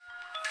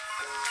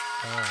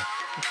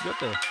What you got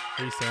there?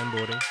 Are you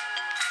soundboarding?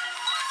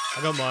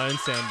 I got my own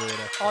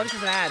soundboard. Actually. Oh, this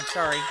is an ad.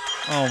 Sorry.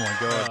 Oh my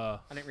god.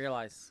 I didn't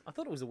realise. I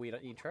thought it was a weird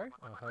intro.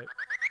 I hope.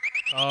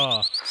 Oh,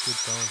 good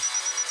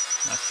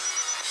song.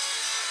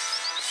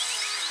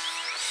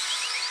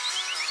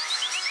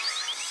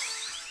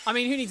 I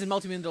mean, who needs a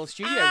multi-million dollar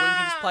studio when you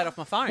can just play it off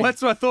my phone? Well,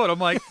 that's what I thought. I'm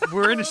like,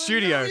 we're in a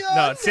studio.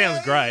 No, it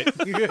sounds great.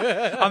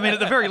 I mean,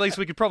 at the very least,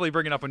 we could probably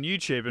bring it up on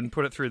YouTube and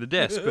put it through the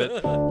desk,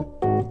 but...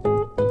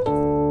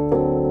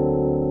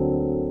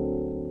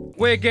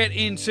 We're Get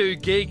Into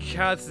Geek.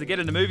 This is the Get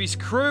Into Movies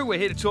crew. We're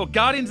here to talk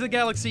Guardians of the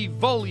Galaxy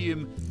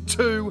Volume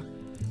 2.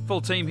 Full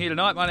team here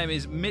tonight. My name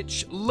is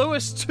Mitch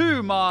Lewis.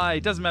 To my,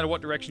 doesn't matter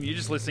what direction you're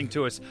just listening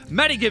to us,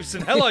 Matty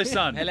Gibson. Hello,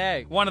 son.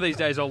 Hello. One of these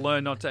days I'll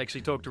learn not to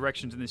actually talk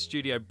directions in this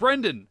studio.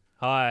 Brendan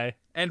Hi.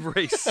 and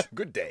Reese.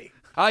 Good day.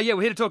 Yeah,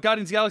 we're here to talk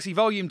Guardians of the Galaxy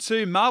Volume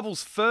 2,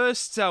 Marvel's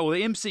first, the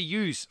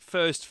MCU's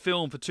first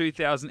film for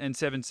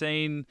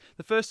 2017.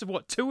 The first of,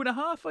 what,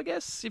 2.5, I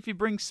guess, if you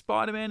bring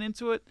Spider-Man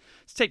into it.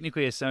 It's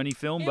technically a Sony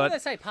film, Yeah, but they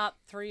say part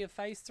 3 of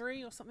Phase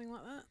 3 or something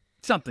like that.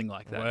 something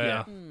like that, Wow.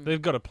 yeah.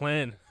 They've got a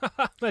plan.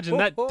 Imagine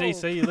that,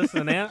 DC, you're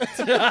listening out.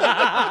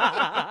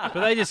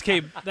 But they just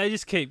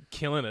keep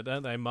killing it,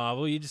 don't they,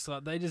 Marvel? They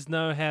just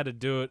know how to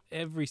do it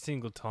every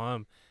single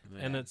time.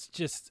 Yeah. And it's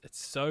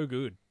so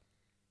good.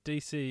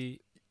 DC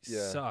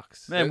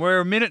sucks. Man, we're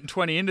a minute and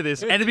 20 into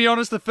this. And to be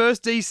honest, the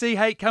first DC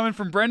hate coming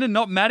from Brendan,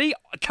 not Matty.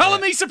 Colour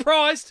me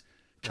surprised!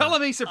 Colour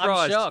me I'm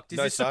surprised! shocked.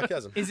 No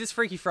sarcasm. Is this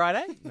Freaky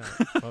Friday? No.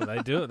 Well,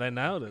 they do it. They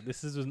nailed it.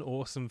 This is an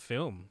awesome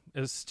film.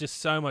 It was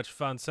just so much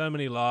fun, so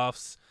many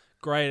laughs,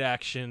 great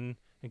action,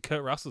 and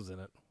Kurt Russell's in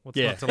it. What's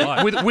Yeah, not to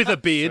like? with a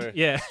beard.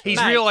 Yeah. He's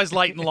Mate. realised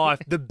late in life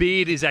the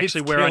beard is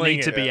actually It's where I killing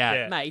need to it. be at.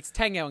 Yeah. Mate, it's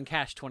Tango and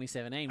Cash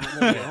 2017.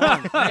 What more do you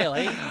want,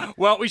 really?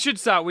 Well, we should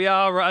start. We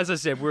are, as I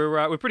said,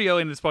 we're pretty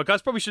early into this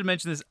podcast. Probably should have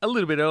mentioned this a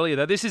little bit earlier,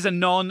 though. This is a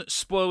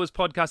non-spoilers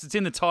podcast. It's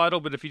in the title,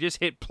 but if you just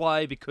hit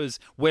play because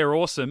we're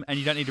awesome and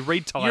you don't need to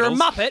read titles... You're a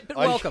Muppet, but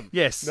welcome.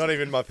 Yes. Not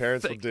even my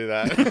parents will do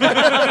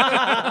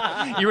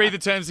that. You read the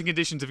terms and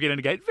conditions of Get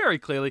Into Gate very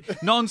clearly.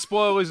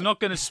 Non-spoilers,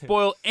 not going to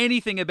spoil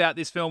anything about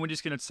this film. We're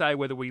just going to say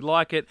whether we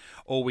like it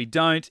or we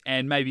don't,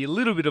 and maybe a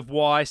little bit of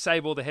why.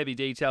 Save all the heavy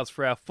details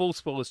for our full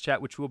spoilers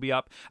chat, which will be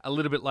up a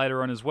little bit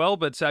later on as well.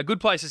 But a good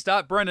place to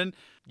start. Brendan,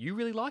 you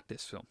really liked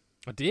this film.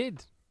 I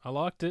did. I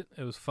liked it.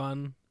 It was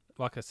fun.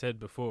 Like I said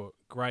before,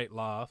 great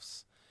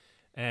laughs.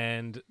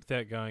 And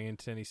without going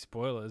into any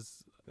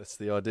spoilers, That's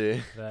the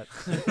idea. that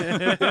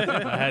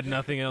I had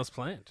nothing else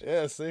planned.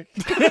 Yeah, sick.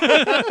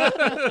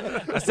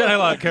 I said I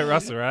like Kurt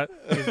Russell, right?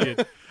 It was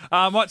good.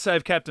 I might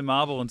save Captain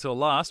Marvel until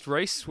last.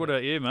 Reese, what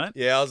about you, mate?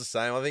 Yeah, I was the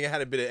same. I think I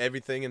had a bit of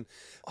everything. And,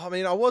 I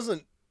mean, I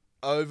wasn't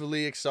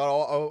overly excited.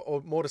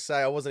 Or more to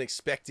say, I wasn't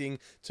expecting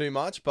too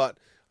much. But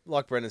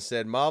like Brendan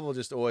said, Marvel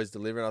just always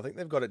deliver. And I think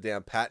they've got it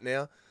down pat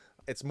now.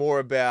 It's more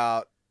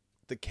about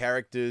the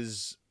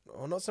characters.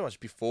 Well, not so much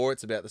before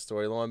it's about the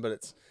storyline, but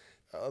it's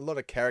a lot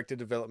of character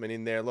development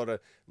in there. A lot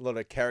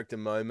of character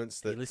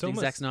moments. Are you That listening,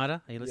 almost- Zack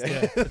Snyder? Are you listening?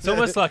 Yeah. It's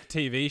almost like a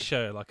TV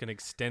show, like an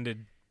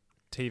extended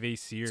TV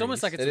series. It's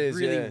almost like it's It a is,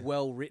 really yeah.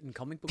 well-written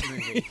comic book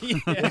movie.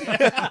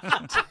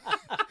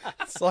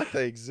 It's like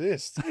they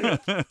exist.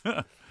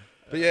 But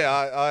yeah,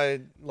 I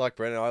like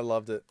Brendan. I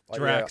loved it.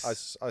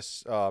 Drax.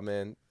 Oh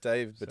man,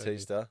 Dave So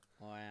Bautista.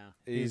 Wow.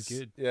 He's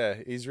good. Yeah,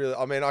 he's really.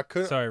 I mean, I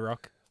couldn't. Sorry,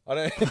 Rock. I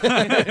don't.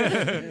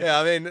 Yeah,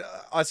 I mean,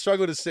 I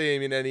struggle to see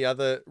him in any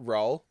other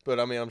role, but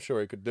I mean, I'm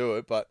sure he could do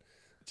it. But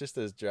just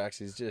as Drax,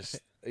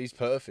 he's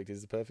perfect.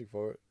 He's perfect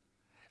for it.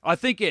 I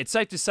think it's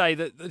safe to say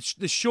that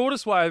the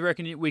shortest way I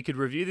reckon we could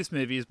review this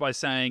movie is by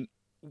saying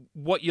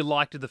what you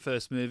liked of the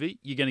first movie,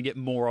 you're going to get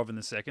more of in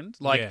the second.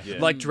 Like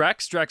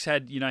Drax. Drax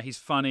had, his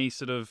funny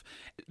sort of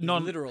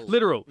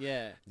literal.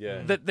 Yeah.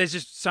 Yeah. That there's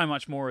just so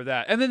much more of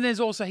that. And then there's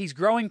also he's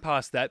growing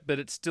past that, but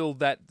it's still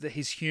that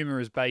his humor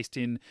is based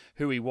in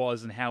who he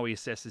was and how he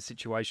assesses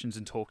situations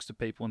and talks to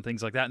people and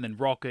things like that. And then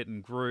Rocket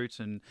and Groot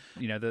and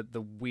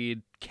the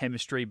weird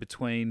chemistry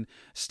between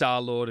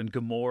Star-Lord and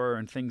Gamora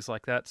and things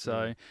like that.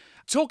 So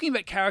talking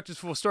about characters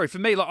for a story, for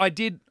me, like I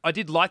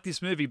did like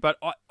this movie, but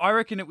I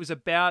reckon it was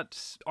about,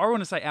 I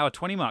want to say hour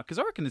 20 mark, because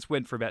I reckon this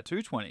went for about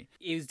 2:20.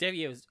 It was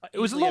definitely. It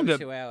was easily over longer,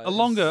 2 hours. a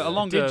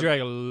longer. Did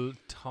drag a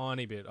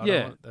tiny bit.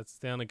 That's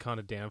the only kind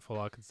of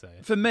downfall I could say.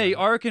 For me,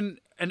 I reckon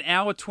an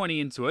hour 20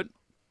 into it,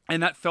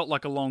 and that felt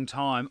like a long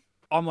time.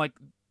 I'm like,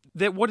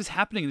 what is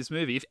happening in this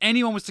movie? If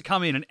anyone was to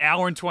come in an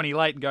hour and 20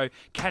 late and go,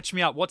 catch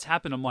me up, what's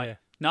happened? I'm like,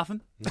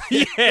 nothing.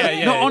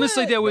 yeah. No,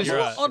 honestly, there was... You were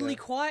right. oddly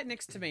quiet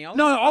next to me. I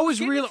was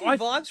getting really... a few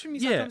vibes from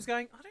you sometimes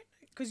going, I don't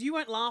know, because you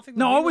weren't laughing.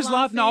 No, when I we was were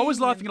laughing. No, I was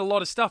and- laughing at a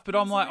lot of stuff, but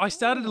I'm like, I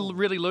started to oh.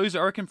 really lose it.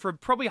 I reckon for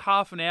probably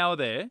half an hour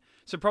there.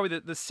 So probably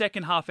the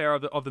second half hour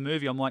of the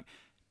movie, I'm like,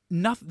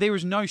 nothing. There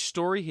is no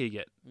story here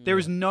yet. There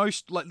is no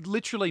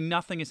literally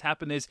nothing has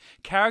happened. There's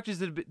characters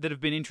that have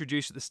been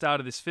introduced at the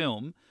start of this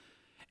film,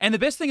 and the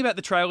best thing about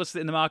the trailers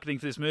and the marketing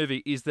for this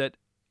movie is that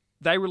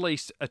they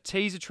released a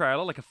teaser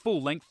trailer, like a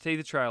full length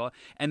teaser trailer,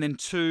 and then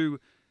 2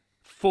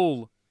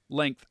 full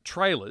length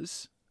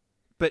trailers.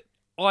 But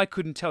I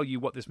couldn't tell you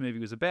what this movie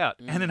was about.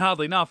 And then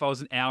hardly enough, I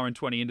was an hour and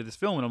 20 into this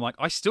film and I'm like,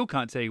 I still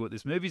can't tell you what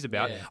this movie's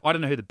about. Yeah. I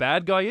don't know who the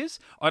bad guy is.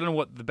 I don't know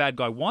what the bad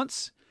guy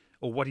wants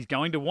or what he's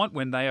going to want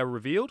when they are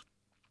revealed.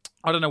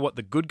 I don't know what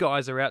the good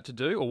guys are out to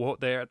do or what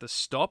they're at to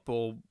stop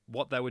or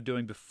what they were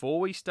doing before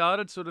we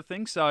started, sort of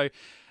thing. So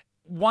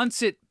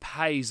once it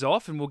pays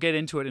off, and we'll get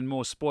into it in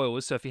more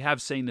spoilers, so if you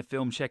have seen the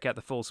film, check out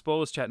the full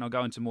spoilers chat and I'll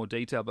go into more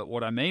detail about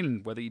what I mean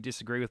and whether you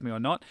disagree with me or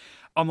not.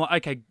 I'm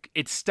like, okay,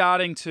 it's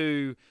starting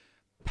to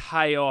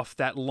pay off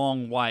that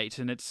long wait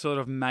and it's sort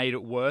of made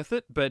it worth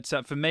it. But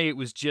for me, it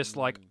was just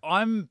like,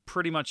 I'm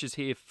pretty much just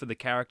here for the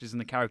characters and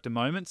the character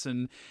moments.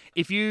 And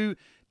if you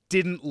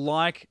didn't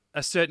like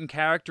a certain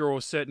character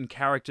or certain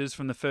characters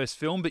from the first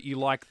film, but you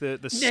like the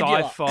Nebula.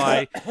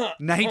 sci-fi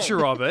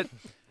nature of it,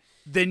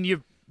 then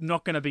you're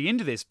not going to be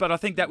into this. But I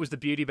think that was the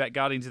beauty about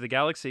Guardians of the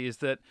Galaxy, is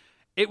that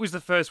it was the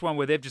first one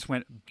where they've just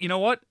went, you know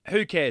what?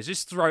 Who cares?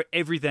 Just throw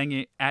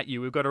everything at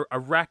you. We've got a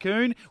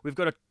raccoon. We've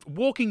got a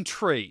walking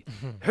tree.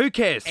 Who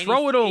cares? And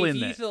Throw if- it all if in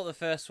you there. thought the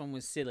first one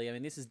was silly, I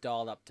mean, this is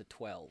dialed up to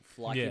 12.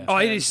 Like, Yeah. in Oh,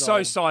 it is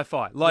terms so of-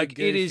 sci-fi. Like,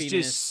 it is just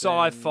goofiness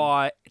and-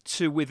 sci-fi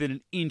to within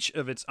an inch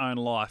of its own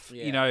life.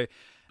 Yeah. You know,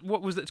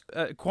 what was it?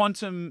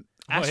 Quantum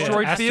Oh, yeah.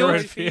 asteroid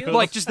Asteroid field? field.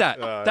 Like, just that.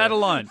 That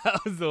alone. That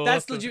was awesome.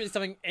 That's legit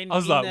something. And I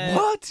was in like, the-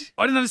 what?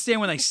 I didn't understand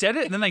when they said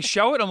it, and then they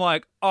show it. I'm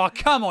like, oh,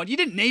 come on. You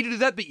didn't need to do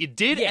that, but you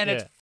did, Yeah. and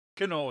it's Yeah.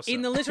 fucking awesome.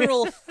 In the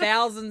literal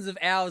thousands of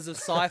hours of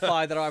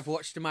sci-fi that I've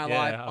watched in my Yeah,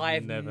 life, I've I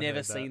have never never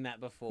heard that. seen that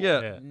before.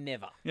 Yeah. Yeah.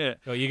 Never. yeah.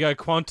 Well, you go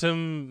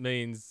quantum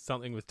means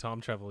something with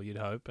time travel, you'd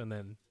hope, and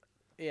then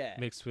Yeah.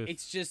 mixed with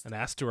It's just an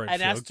asteroid an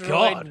field. asteroid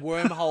God.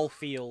 wormhole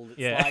field. It's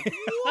Yeah. like,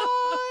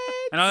 what?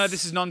 And I know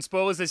this is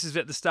non-spoilers. This is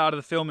at the start of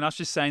the film, and us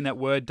just saying that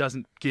word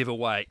doesn't give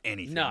away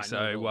anything. No, not so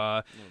at all.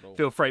 Not at all.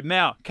 feel free.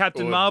 Mal,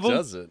 Captain Or Marvel.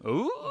 does it?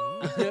 Ooh.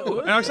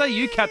 And I say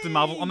you, Captain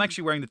Marvel. I'm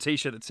actually wearing the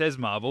T-shirt that says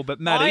Marvel,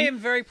 but Maddie. I am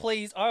very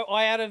pleased.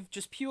 I, out of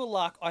just pure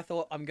luck, I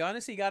thought, I'm going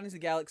to see Guardians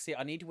of the Galaxy.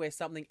 I need to wear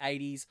something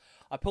 80s.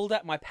 I pulled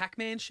out my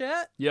Pac-Man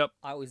shirt. Yep.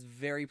 I was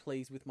very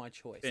pleased with my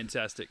choice.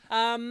 Fantastic.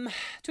 To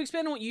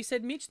expand on what you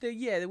said, Mitch,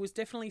 there was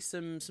definitely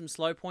some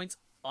slow points.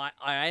 I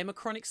am a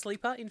chronic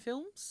sleeper in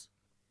films.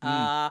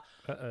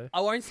 Uh-oh.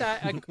 I won't say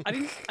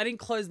I didn't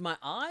close my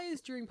eyes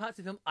during parts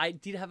of the film. I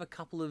did have a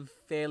couple of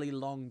fairly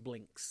long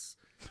blinks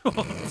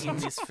in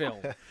this film.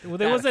 Well,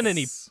 there wasn't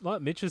any, That's-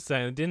 like Mitch was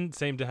saying, it didn't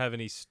seem to have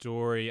any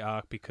story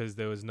arc because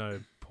there was no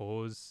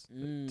pause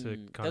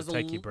to kind of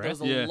take your breath. There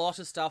was a Yeah. lot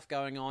of stuff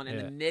going on, and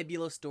Yeah. the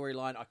Nebula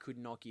storyline I could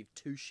not give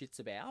two shits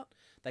about.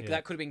 Yeah.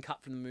 That could have been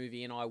cut from the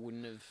movie, and I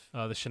wouldn't have.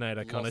 Oh, the Sinead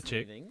O'Connor lost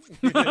chick. anything.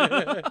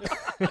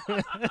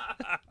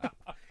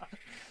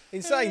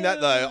 In saying that,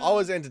 though, I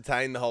was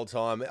entertained the whole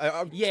time.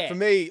 Yeah. For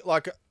me,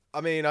 like, I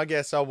mean, I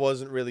guess I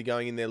wasn't really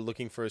going in there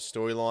looking for a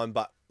storyline,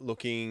 but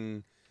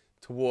looking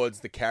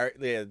towards the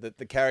character. Yeah,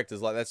 the characters.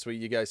 Like, that's where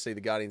you go see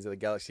the Guardians of the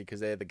Galaxy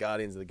because they're the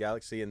Guardians of the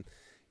Galaxy, and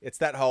it's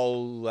that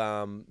whole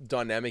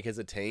dynamic as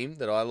a team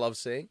that I love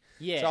seeing.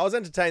 Yeah. So I was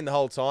entertained the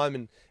whole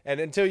time, and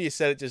until you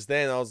said it just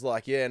then, I was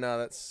like, yeah, no,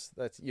 that's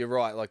you're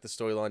right. Like the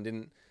storyline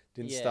didn't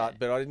Yeah. start,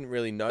 but I didn't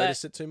really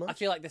notice it too much. I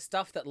feel like the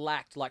stuff that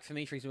lacked, like for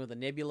me, for example, the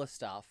Nebula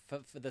stuff,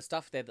 for the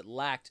stuff there that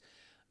lacked,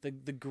 the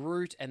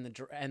Groot and the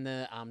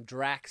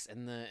Drax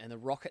and the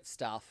rocket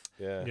stuff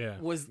yeah, Yeah.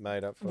 was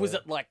made up. For was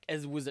it. it like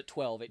as was it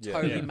 12? It Yeah.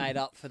 totally Yeah. made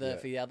up for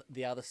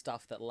the other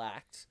stuff that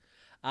lacked.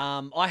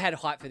 I had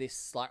hype for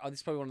this. Like, this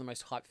is probably one of the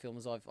most hyped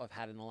films I've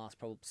had in the last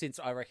since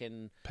I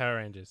reckon Power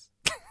Rangers.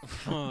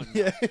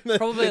 Yeah,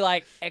 probably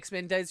like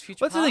X-Men Days of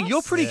Future What's the thing? You're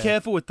Past. pretty Yeah.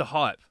 careful with the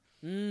hype.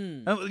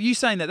 You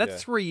saying that's Yeah.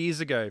 3 years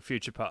ago,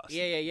 Future Past.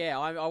 Yeah.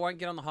 I won't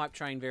get on the hype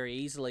train very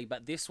easily,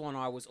 but this one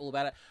I was all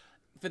about it.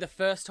 For the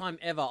first time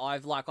ever, I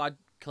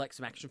collect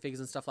some action figures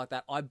and stuff like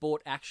that. I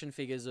bought action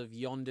figures of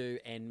Yondu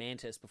and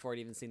Mantis before I'd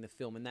even seen the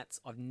film, and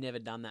I've never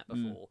done that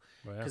before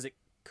Wow. because it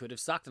could have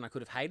sucked and I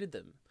could have hated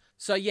them.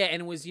 So yeah,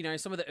 and it was,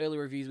 some of the early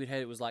reviews we'd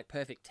heard, it was like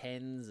perfect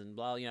 10s and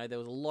blah, there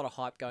was a lot of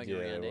hype going Yeah,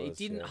 around it. it It was,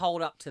 didn't yeah.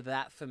 hold up to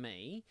that for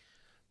me,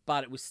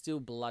 but it was still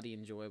bloody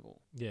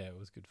enjoyable. Yeah, it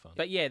was good fun.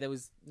 But yeah, there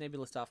was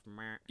Nebula stuff.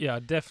 Meh. Yeah,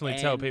 I'd definitely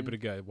tell And- people to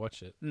go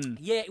watch it.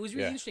 Yeah, it was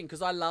really Yeah. interesting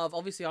because I love.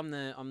 Obviously, I'm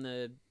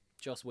the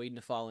Joss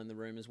Whedon-ophile in the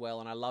room as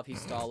well, and I love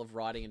his style of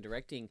writing and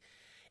directing.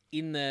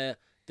 In the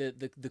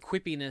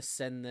quippiness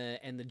and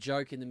the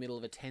joke in the middle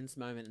of a tense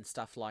moment and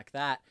stuff like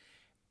that.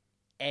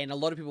 And a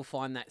lot of people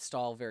find that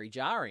style very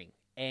jarring.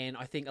 And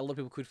I think a lot of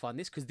people could find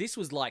this because this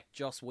was like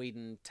Joss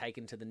Whedon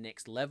taken to the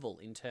next level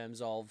in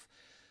terms of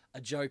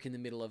a joke in the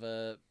middle of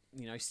a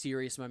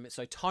serious moment.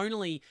 So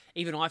tonally,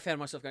 even I found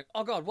myself going,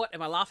 "Oh God, what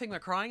am I laughing? Am I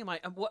crying? Am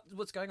I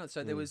what's going on?"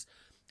 So there was,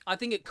 I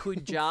think it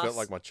could just felt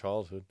like my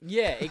childhood.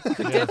 yeah, it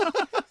could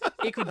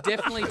it could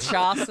definitely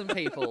jar some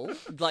people,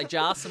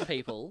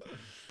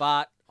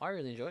 but I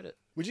really enjoyed it.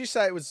 Would you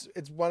say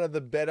it's one of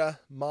the better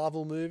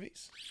Marvel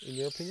movies in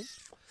your opinion?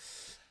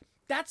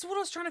 That's what I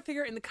was trying to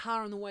figure out in the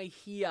car on the way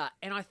here,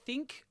 and I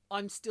think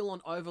I'm still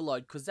on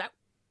overload because that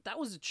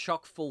was a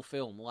chock full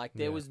film. Like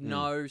there was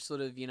no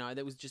sort of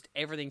there was just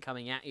everything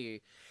coming at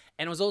you,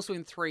 and it was also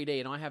in 3D,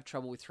 and I have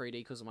trouble with 3D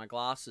because of my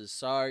glasses.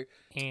 So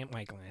And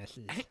my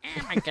glasses.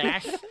 my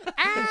glasses,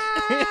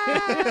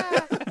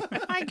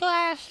 my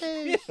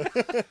glasses.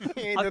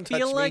 I Don't touch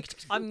feel me. like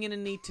I'm gonna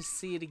need to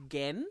see it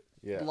again.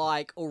 Yeah.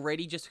 Like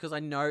already, just because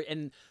I know,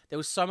 and there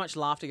was so much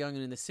laughter going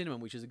on in the cinema,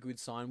 which is a good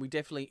sign.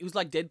 It was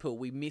like Deadpool.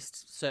 We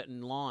missed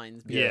certain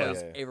lines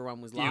because Yeah. everyone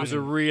was It laughing. was a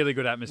really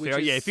good atmosphere.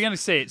 Which Yeah, is- if you're going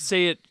to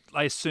see it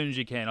as soon as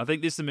you can. I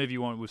think this is the movie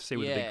you want to see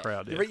with a Yeah. big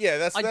crowd. Yeah. But yeah,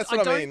 that's I what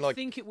don't I mean. Like,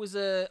 think it was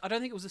a. I don't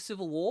think it was a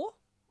Civil War.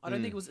 I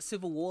don't think it was at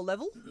Civil War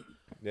level.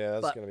 yeah,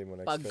 that's but- going to be my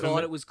next. But question.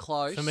 God, it was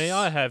close. For me,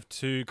 I have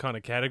two kind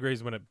of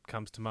categories when it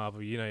comes to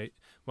Marvel. You know,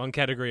 one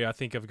category I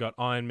think I've got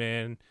Iron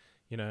Man,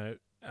 you know,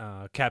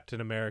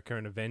 Captain America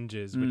and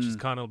Avengers, which is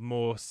kind of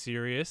more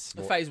serious.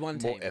 the Phase 1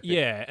 more team. epic.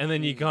 Yeah, and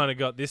then you kind of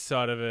got this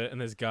side of it,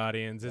 and there's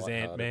Guardians, there's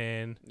Lighthearted.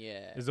 Ant-Man.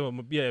 Yeah. There's all,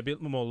 a bit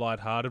more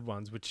light-hearted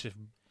ones, which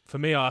for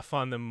me, I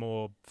find them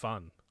more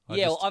fun.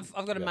 Yeah, well,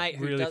 I've got a mate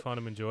who really does, find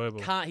them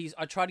enjoyable.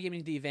 I tried to get him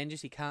into the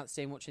Avengers. He can't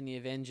stand watching the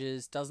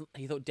Avengers.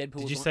 He thought Deadpool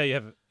was Did you one- say you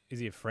have? Is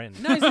he a friend?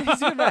 No, he's a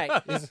good mate.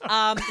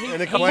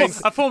 An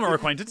acquaintance. A former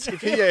acquaintance. If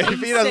he doesn't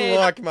said-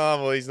 like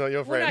Marvel, he's not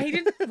your Well, friend. no, he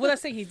didn't. Well,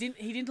 that's the thing.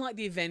 He didn't like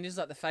the Avengers,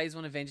 like the Phase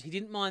 1 Avengers. He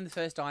didn't mind the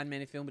first Iron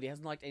Man film, but he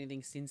hasn't liked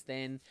anything since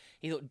then.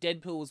 He thought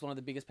Deadpool was one of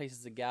the biggest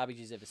pieces of garbage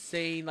he's ever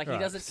seen. Like Right, he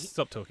doesn't.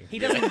 stop talking. He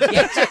doesn't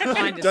get that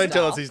kind of Don't stuff.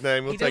 tell us his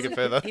name. We'll He take it doesn't-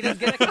 further. He doesn't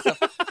get that kind of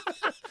stuff.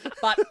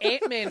 But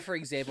Ant-Man, for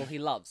example, he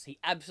loves. He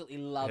absolutely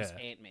loves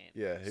Yeah. Ant-Man.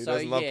 Yeah, who So,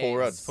 doesn't love Paul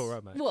Rudd? It's Paul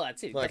Rudd, mate. Well,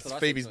 that's it. Like, That's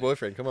what I Phoebe's said to him.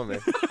 boyfriend. Come on,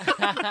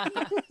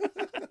 man.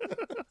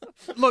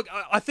 Look,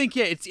 I think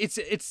it's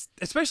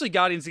especially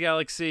Guardians of the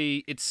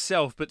Galaxy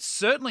itself, but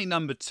certainly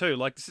number 2.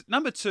 Like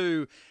number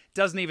 2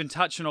 doesn't even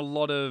touch on a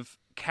lot of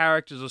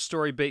characters or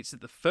story beats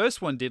that the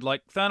first one did.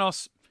 Like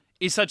Thanos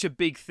is such a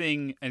big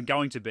thing and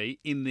going to be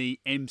in the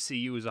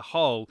MCU as a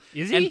whole.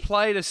 Is and he?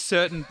 played a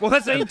certain well,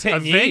 that's In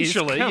 10 years,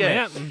 eventually, come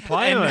yeah. out and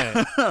play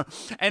it.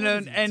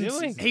 and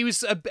doing? he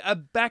was a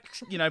back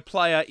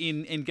player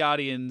in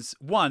Guardians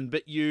 1,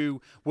 but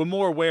you were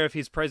more aware of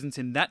his presence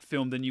in that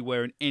film than you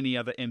were in any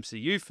other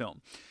MCU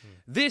film.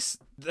 This,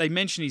 they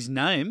mention his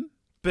name,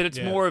 but it's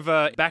Yeah. more of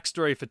a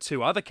backstory for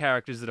 2 other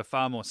characters that are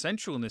far more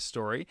central in this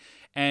story,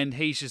 and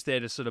he's just there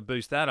to sort of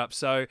boost that up.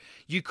 So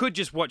you could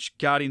just watch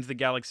Guardians of the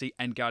Galaxy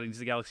and Guardians of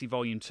the Galaxy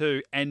Volume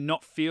 2 and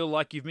not feel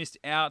like you've missed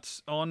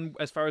out on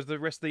as far as the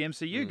rest of the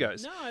MCU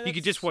goes. No, you could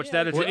that's- just watch yeah,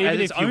 that as, Well, as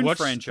even its if you own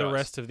watched franchise. the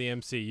rest of the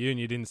MCU and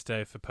you didn't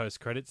stay for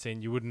post-credit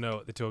scene, you wouldn't know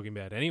what they're talking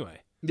about anyway.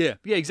 Yeah,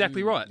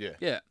 exactly right.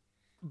 yeah.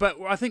 But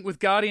I think with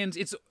Guardians,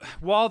 it's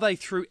while they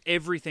threw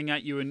everything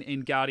at you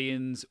in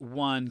Guardians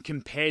 1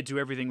 compared to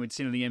everything we'd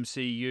seen in the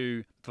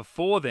MCU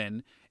before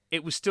then,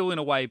 it was still in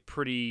a way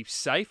pretty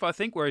safe, I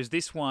think. Whereas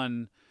this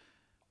one,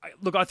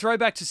 I throw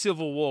back to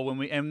Civil War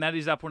and that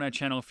is up on our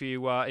channel if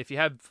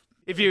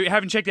you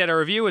haven't checked out our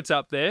review, it's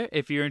up there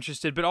if you're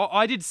interested. But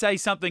I did say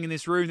something in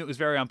this room that was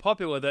very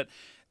unpopular,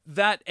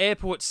 that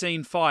airport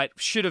scene fight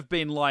should have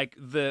been like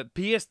the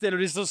pièce de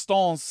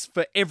résistance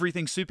for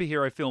everything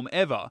superhero film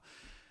ever.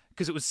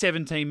 Because it was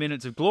 17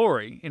 minutes of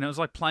glory. You know, it was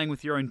like playing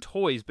with your own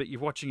toys, but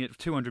you're watching it with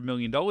 $200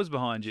 million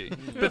behind you.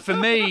 But for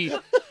me,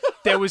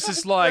 there was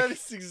just like...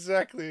 That's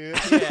exactly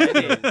it. Yeah,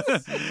 it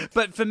is.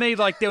 But for me,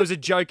 like, there was a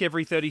joke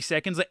every 30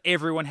 seconds. Like,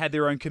 everyone had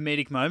their own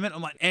comedic moment.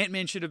 I'm like,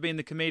 Ant-Man should have been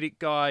the comedic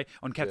guy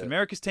on Captain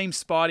America's team.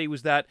 Spidey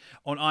was that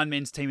on Iron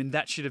Man's team, and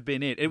that should have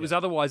been it. It was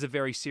otherwise a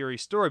very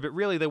serious story, but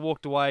really they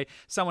walked away.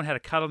 Someone had a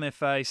cut on their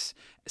face.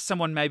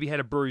 Someone maybe had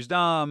a bruised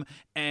arm,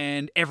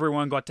 and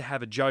everyone got to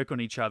have a joke on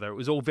each other. It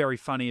was all very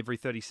funny every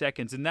 30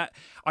 seconds. And that,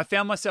 I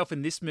found myself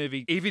in this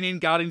movie, even in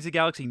Guardians of the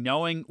Galaxy,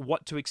 knowing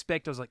what to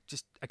expect. I was like,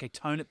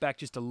 tone it back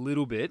just a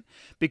little bit,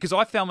 because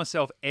I found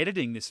myself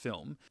editing this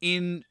film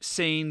in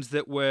scenes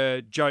that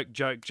were joke.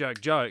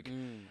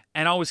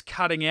 And I was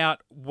cutting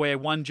out where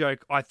one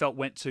joke I felt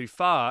went too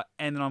far,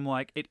 and then I'm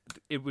like,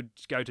 it would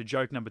go to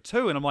joke number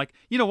 2, and I'm like,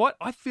 you know what?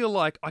 I feel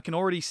like I can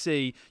already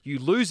see you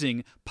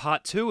losing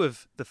part 2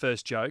 of the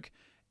first joke,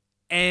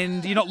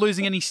 and you're not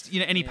losing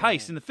any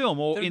pace in the film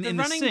or The in the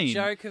running scene.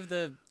 joke of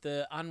the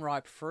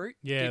unripe fruit.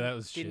 Yeah, didn't- that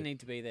was didn't shit. need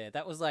to be there.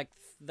 That was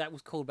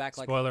called back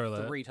like Spoiler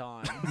alert. 3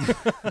 times.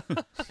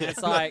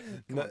 It's like,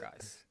 come on,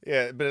 guys.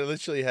 Yeah, but it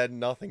literally had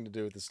nothing to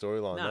do with the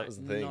storyline. No, That was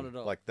the thing. not at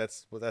all. Like I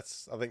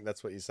think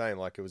that's what you're saying.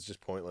 Like it was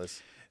just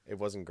pointless. It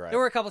wasn't great. There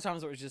were a couple of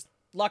times where it was just,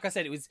 like I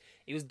said, it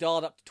was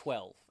dialed up to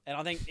 12, and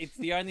I think it's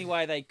the only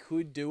way they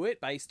could do it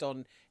based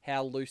on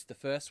how loose the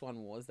first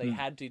one was. They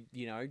had to,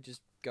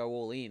 just go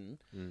all in.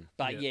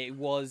 But yeah, it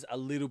was a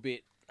little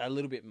bit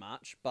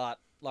much. But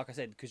like I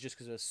said, because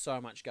there was so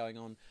much going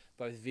on,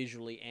 both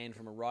visually and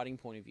from a writing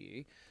point of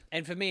view.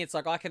 And for me, it's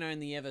like I can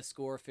only ever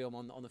score a film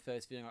on the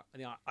first viewing.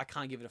 I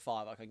can't give it a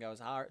 5. I can go as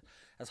high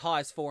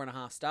as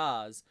 4.5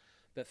 stars.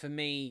 But for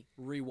me,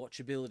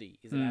 rewatchability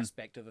is an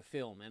aspect of a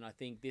film, and I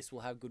think this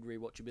will have good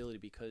rewatchability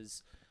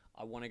because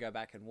I want to go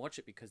back and watch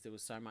it because there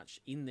was so much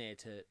in there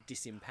to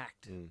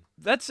disimpact.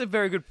 That's a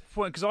very good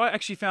point, because I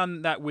actually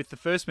found that with the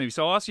first movie.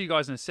 So I'll ask you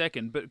guys in a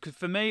second. But 'cause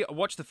for me, I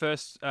watched the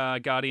first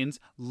Guardians,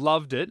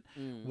 loved it.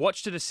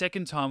 Watched it a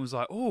second time, was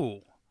like,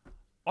 oh,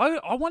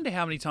 I wonder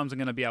how many times I'm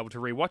going to be able to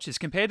rewatch this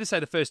compared to, say,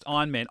 the first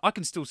Iron Man. I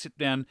can still sit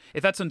down.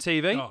 If that's on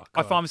TV, Oh,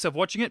 I God. find myself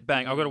watching it,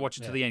 bang, I've got to watch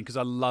it to the end because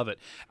I love it.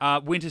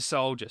 Winter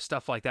Soldier,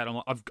 stuff like that.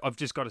 I've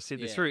just got to sit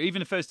this Yeah. through. Even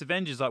the first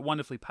Avengers, like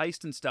wonderfully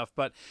paced and stuff.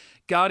 But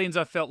Guardians,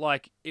 I felt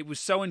like it was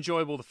so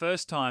enjoyable the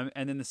first time.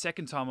 And then the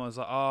second time, I was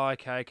like, oh,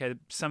 okay.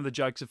 Some of the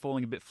jokes are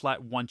falling a bit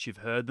flat once you've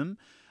heard them.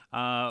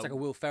 It's like a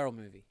Will Ferrell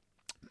movie.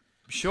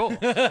 Sure.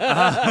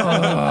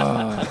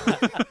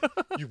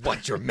 You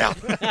watch your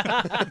mouth.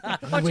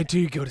 Where do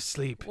you go to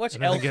sleep? Watch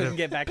And then I Elf get and a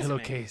get back to me.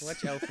 pillowcase.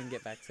 Watch Elf and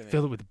get back to me.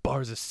 Fill it with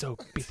bars of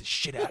soap. Beat the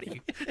shit out of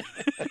you.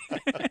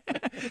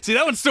 See,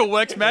 that one still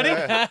works, Matty.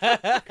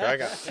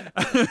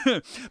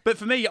 Cracker. But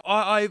for me,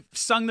 I've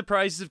sung the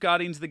praises of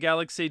Guardians of the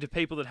Galaxy to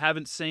people that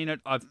haven't seen it.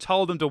 I've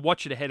told them to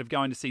watch it ahead of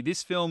going to see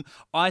this film.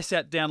 I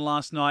sat down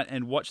last night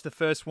and watched the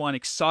first one,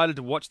 excited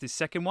to watch this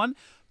second one.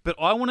 But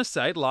I want to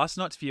say last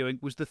night's viewing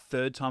was the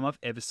third time I've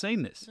ever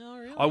seen this. Oh,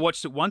 really? I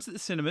watched it once at the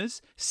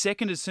cinemas,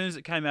 second as soon as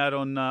it came out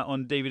on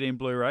DVD and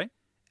Blu-ray,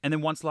 and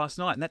then once last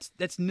night. And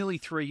that's nearly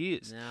 3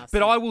 years. Nah, but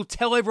see- I will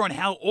tell everyone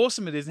how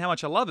awesome it is and how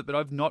much I love it, but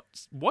I've not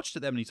watched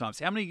it that many times.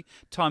 How many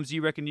times do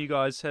you reckon you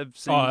guys have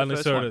seen I the only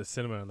first saw one? it at the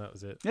cinema and that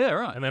was it. Yeah,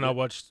 right. And then I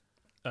watched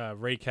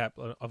recap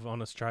of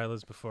Honest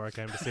Trailers before I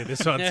came to see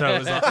this one. So it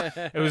was like,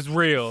 it was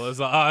real. It was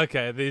like, oh,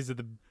 okay, these are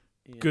the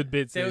Yeah. good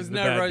bits. There these was are the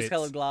no bad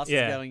rose-colored bits. glasses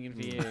Yeah. going in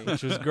for you.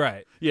 Which was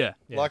great. Yeah.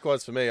 Yeah.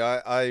 Likewise for me,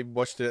 I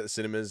watched it at the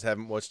cinemas.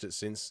 Haven't watched it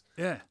since.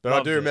 Yeah. But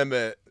Loved I do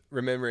it.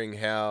 remembering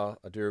how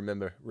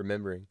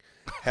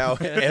how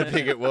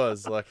epic it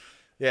was. Like,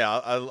 yeah,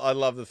 I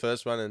love the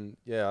first one, and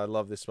yeah, I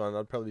love this one.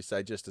 I'd probably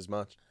say just as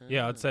much.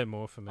 Yeah, I'd say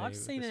more for me. I've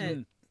seen This-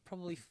 it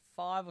probably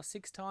 5 or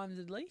 6 times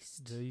at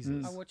least.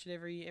 Jesus. I watch it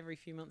every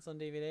few months on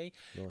DVD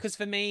Nice. because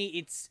for me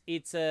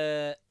it's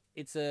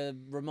a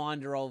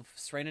reminder of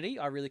Serenity.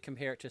 I really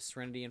compare it to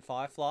Serenity and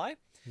Firefly.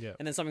 Yeah.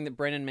 And then something that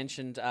Brennan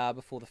mentioned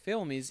before the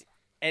film is,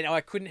 and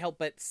I couldn't help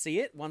but see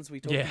it once we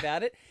talked Yeah.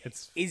 about it,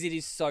 It's is it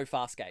is so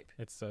Farscape.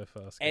 it's so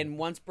fast. And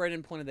once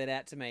Brennan pointed that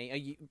out to me, are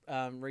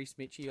you, Reese,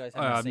 Mitch, you guys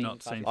I've haven't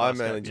not seen seen Farscape?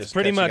 I'm only Farscape, just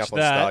pretty catching much up on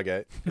that.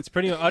 Stargate. It's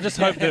pretty. I just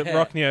hope that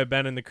Rockney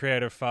O'Bannon, the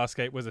creator of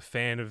Farscape, was a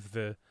fan of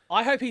the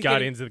I hope he's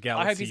Guardians getting, of the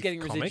Galaxy. I hope he's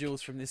getting comic.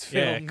 residuals from this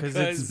film. Yeah, because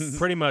it's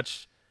pretty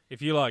much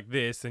if you like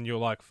this, then you'll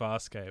like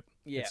Farscape.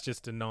 Yeah. It's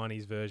just a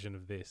 '90s version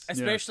of this.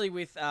 Especially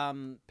with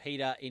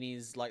Peter in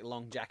his like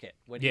long jacket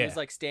when he Yeah. was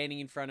like standing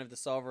in front of the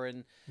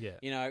Sovereign, Yeah.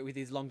 you know, with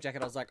his long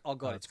jacket. I was like, oh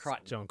god, Oh, it's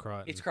Crichton. John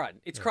Crichton. It's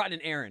Crichton. It's Yeah. Crichton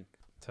and Aaron.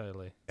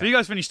 Totally. So you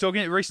guys finished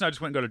talking? Reese and I just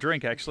went and got a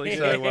drink, actually.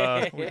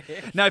 So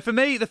no, for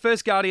me, the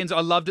first Guardians, I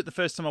loved it the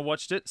first time I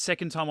watched it.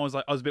 Second time, I was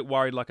a bit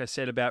worried, like I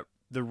said, about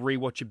the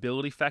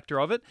rewatchability factor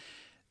of it.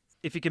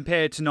 If you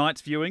compare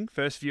tonight's viewing,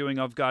 first viewing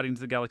of Guardians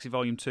of the Galaxy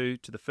Volume 2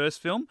 to the first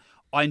film,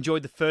 I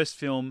enjoyed the first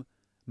film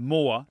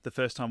more the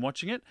first time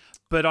watching it.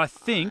 But I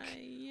think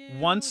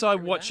once I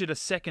watch it a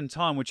second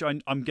time, which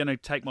I'm going to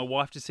take my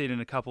wife to see it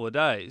in a couple of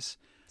days.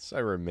 So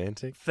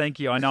romantic. Thank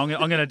you. I know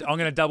I'm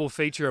gonna double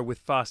feature her with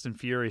Fast and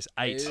Furious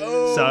 8.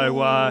 So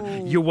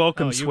you're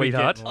welcome, Oh, you'll be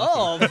sweetheart. getting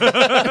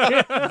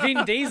lucky. Oh,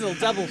 Vin Diesel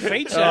double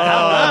feature.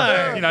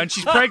 Hello. You know, and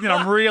she's pregnant.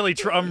 I'm really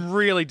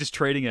just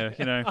treating her,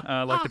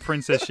 like the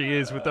princess she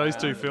is with those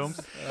two films.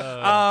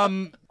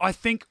 I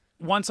think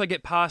once I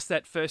get past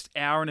that first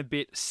hour and a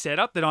bit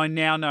setup, that I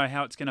now know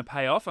how it's going to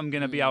pay off. I'm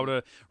going to be able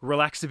to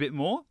relax a bit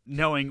more,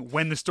 knowing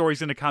when the story's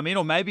going to come in,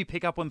 or maybe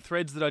pick up on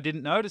threads that I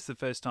didn't notice the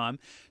first time.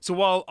 So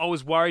while I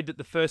was worried that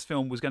the first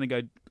film was going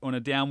to go on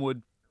a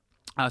downward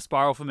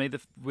spiral for me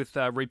with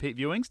repeat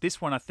viewings, this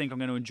one I think I'm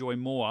going to enjoy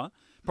more.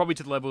 Probably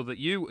to the level that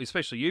you,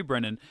 especially you,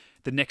 Brennan,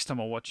 the next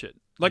time I watch it.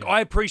 Like,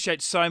 I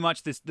appreciate so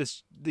much the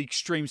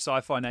extreme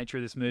sci-fi nature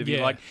of this movie.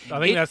 Yeah, Like, I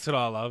think that's what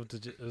I loved.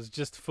 It was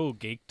just full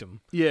geekdom.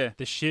 yeah,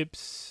 The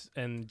ships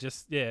and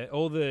just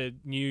all the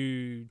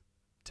new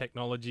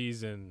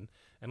technologies and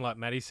like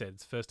Maddie said,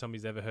 it's the first time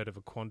he's ever heard of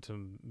a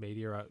quantum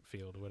meteorite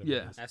field or whatever.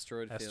 Yeah. it is.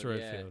 Asteroid field. Asteroid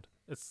yeah. field.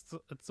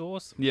 It's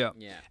awesome. yeah.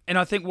 Yeah. And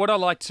I think what I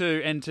like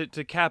to, and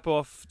to cap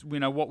off,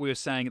 what we were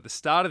saying at the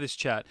start of this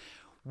chat,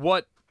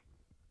 what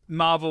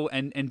Marvel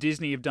and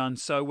Disney have done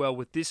so well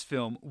with this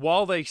film,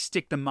 while they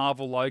stick the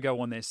Marvel logo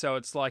on there. So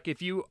it's like,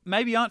 if you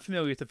maybe aren't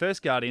familiar with the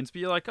first Guardians,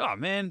 but you're like, oh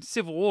man,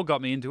 Civil War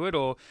got me into it,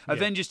 or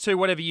Avengers 2,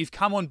 whatever, you've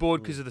come on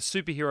board because of the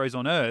superheroes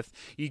on Earth,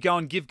 you go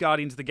and give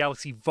Guardians of the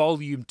Galaxy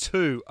Volume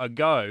 2 a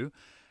go.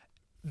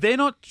 They're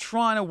not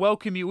trying to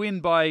welcome you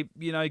in by,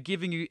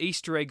 giving you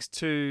Easter eggs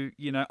to,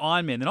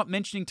 Iron Man. They're not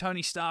mentioning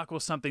Tony Stark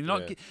or something.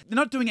 They're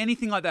not doing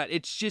anything like that.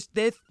 It's just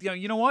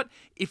you know what?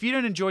 If you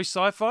don't enjoy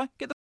sci-fi,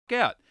 get the fuck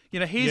out.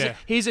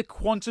 Here's a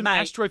quantum Mate,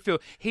 asteroid field.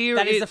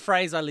 That is the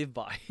phrase I live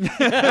by. but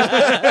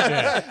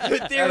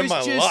there Out of is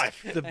my just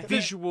life. the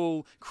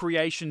visual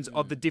creations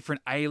of the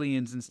different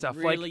aliens and stuff.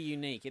 Really like,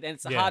 unique. And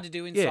it's Yeah. hard to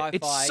do in yeah, sci-fi.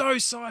 it's so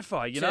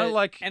sci-fi.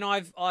 to- and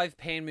I've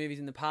panned movies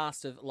in the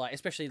past of like,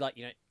 especially like,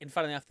 in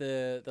front enough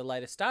the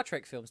latest Star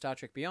Trek film, Star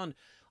Trek Beyond,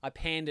 I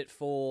panned it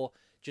for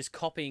just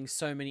copying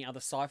so many other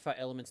sci-fi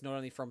elements, not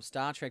only from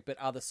Star Trek but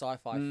other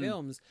sci-fi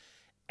films.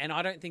 And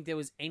I don't think there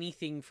was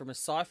anything from a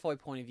sci-fi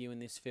point of view in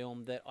this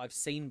film that I've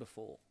seen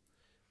before.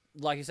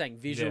 like you're saying,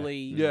 visually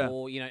Yeah.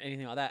 or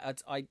anything like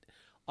that.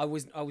 I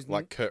was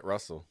Like Kurt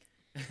Russell.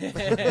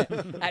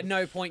 at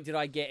no point did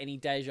I get any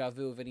deja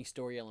vu of any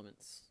story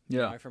elements.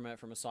 Yeah. From a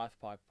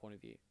sci-fi point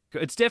of view.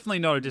 It's definitely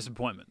not a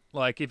disappointment.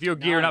 Like, if you're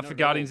gearing up not for at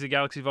Guardians all. of the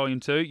Galaxy Volume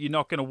 2, you're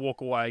not going to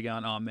walk away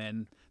going, oh,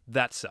 man,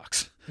 that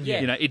sucks.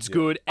 Yeah. It's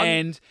good.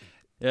 And,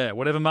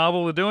 whatever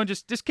Marvel are doing,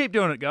 just keep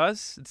doing it,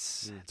 guys.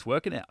 It's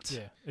working out.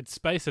 Yeah, it's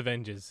Space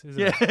Avengers, isn't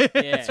Yeah. it?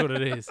 Yeah. That's what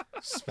it is.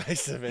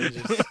 Space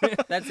Avengers.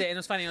 That's it. And it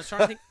was funny. I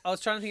was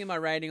trying to think of my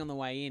rating on the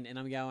way in, and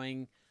I'm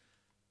going,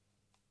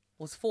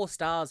 well, it's 4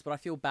 stars, but I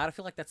feel bad. I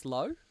feel like that's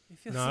low. It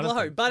feels No, I don't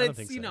low, think- but I don't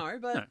it's think so.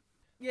 but No.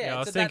 yeah. I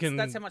was so thinking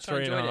that's how much I 3.5,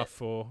 enjoyed it.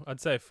 4.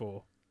 I'd say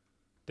 4.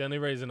 The only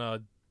reason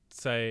I'd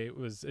say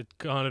it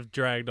kind of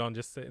dragged on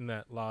just in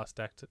that last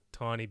act a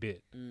tiny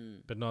bit,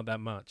 but not that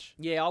much.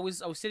 Yeah, I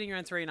was sitting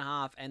around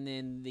 3.5, and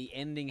then the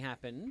ending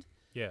happened,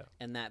 Yeah.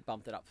 and that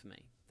bumped it up for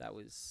me. That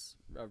was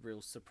a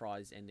real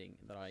surprise ending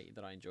that I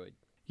enjoyed.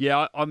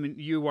 Yeah, I mean,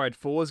 you worried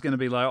 4 is going to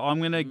be low. I'm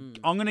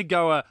gonna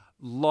go a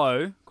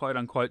low, quote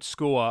unquote,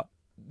 score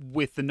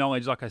with the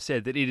knowledge, like I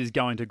said, that it is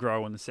going to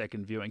grow on the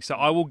second viewing. So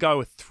I will go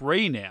with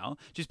 3 now,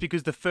 just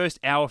because the first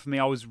hour for me,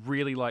 I was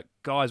really like,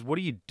 guys, what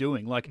are you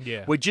doing? Like,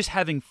 we're just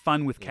having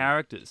fun with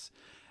characters.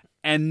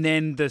 And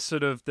then the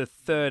sort of the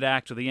third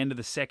act or the end of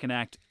the second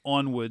act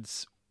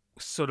onwards,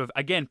 sort of,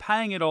 again,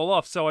 paying it all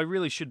off. So I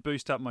really should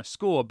boost up my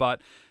score. But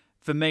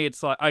for me,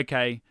 it's like,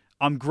 okay,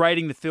 I'm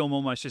grading the film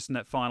almost just in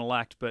that final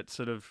act, but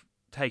sort of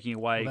taking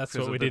away. Well, that's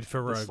because what of we the- did for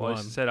the Rogue slow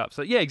One. setup.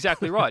 So yeah,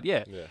 exactly right.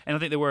 Yeah. And I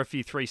think there were a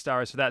few 3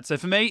 stars for that. So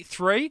for me,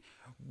 3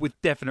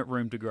 with definite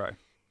room to grow.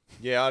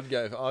 Yeah, I'd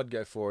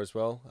go 4 as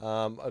well.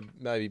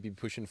 I'd maybe be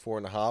pushing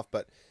 4.5,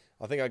 but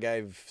I think I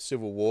gave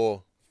Civil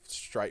War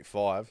straight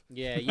 5.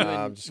 Yeah, you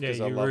and, Just because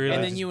I you love really that.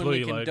 and then just you and blew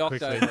Nick your and load Doc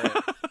quickly. over it.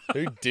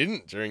 Who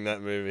didn't during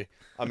that movie?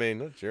 I mean,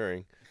 not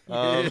during.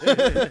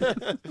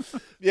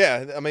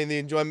 Yeah, I mean the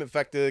enjoyment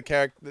factor, the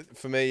character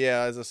for me.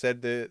 Yeah, as I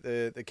said,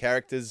 the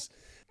characters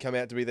come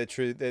out to be their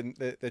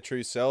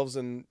true selves,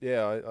 and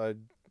yeah, I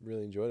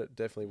really enjoyed it.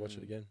 Definitely watch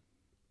it again.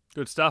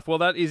 Good stuff. Well,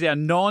 that is our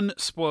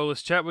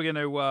non-spoilers chat. We're going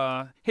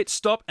to hit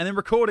stop and then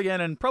record again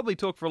and probably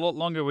talk for a lot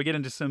longer. We get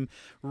into some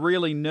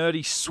really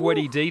nerdy,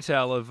 sweaty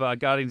detail of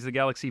Guardians of the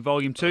Galaxy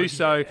Volume 2.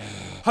 So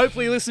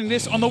hopefully you're listening to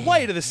this on the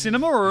way to the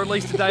cinema, or at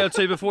least a day or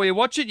two before you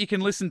watch it. You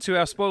can listen to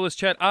our spoilers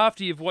chat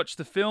after you've watched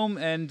the film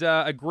and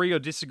agree or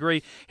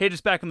disagree. Hit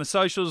us back on the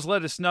socials.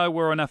 Let us know.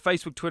 We're on our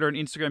Facebook, Twitter, and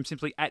Instagram,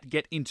 simply at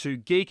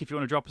GetIntoGeek. If you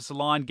want to drop us a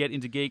line,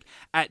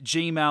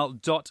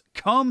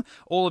 getintogeek@gmail.com.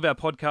 All of our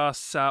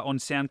podcasts are on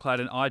SoundCloud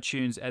and iTunes,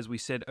 as we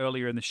said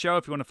earlier in the show.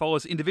 If you want to follow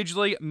us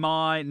individually,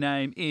 my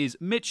name is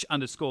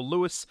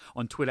Mitch_Lewis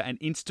on Twitter and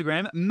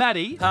Instagram.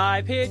 Maddie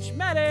High pitch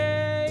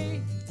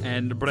Maddie.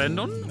 and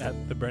Brendan.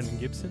 At the Brendan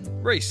Gibson.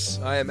 Reese.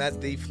 I am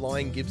at the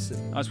Flying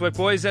Gibson. Nice work,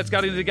 boys. That's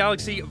Guardians of the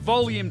Galaxy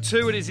Volume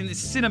 2. It is in the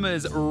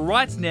cinemas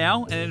right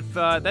now. And if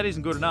that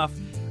isn't good enough,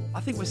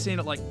 I think we're seeing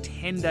it like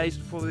 10 days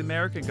before the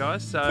American,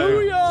 guys.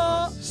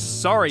 So,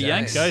 sorry, Dang.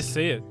 Yanks. Go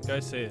see it. Go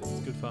see it.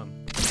 It's good fun.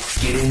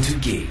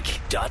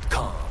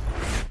 GetIntoGeek.com.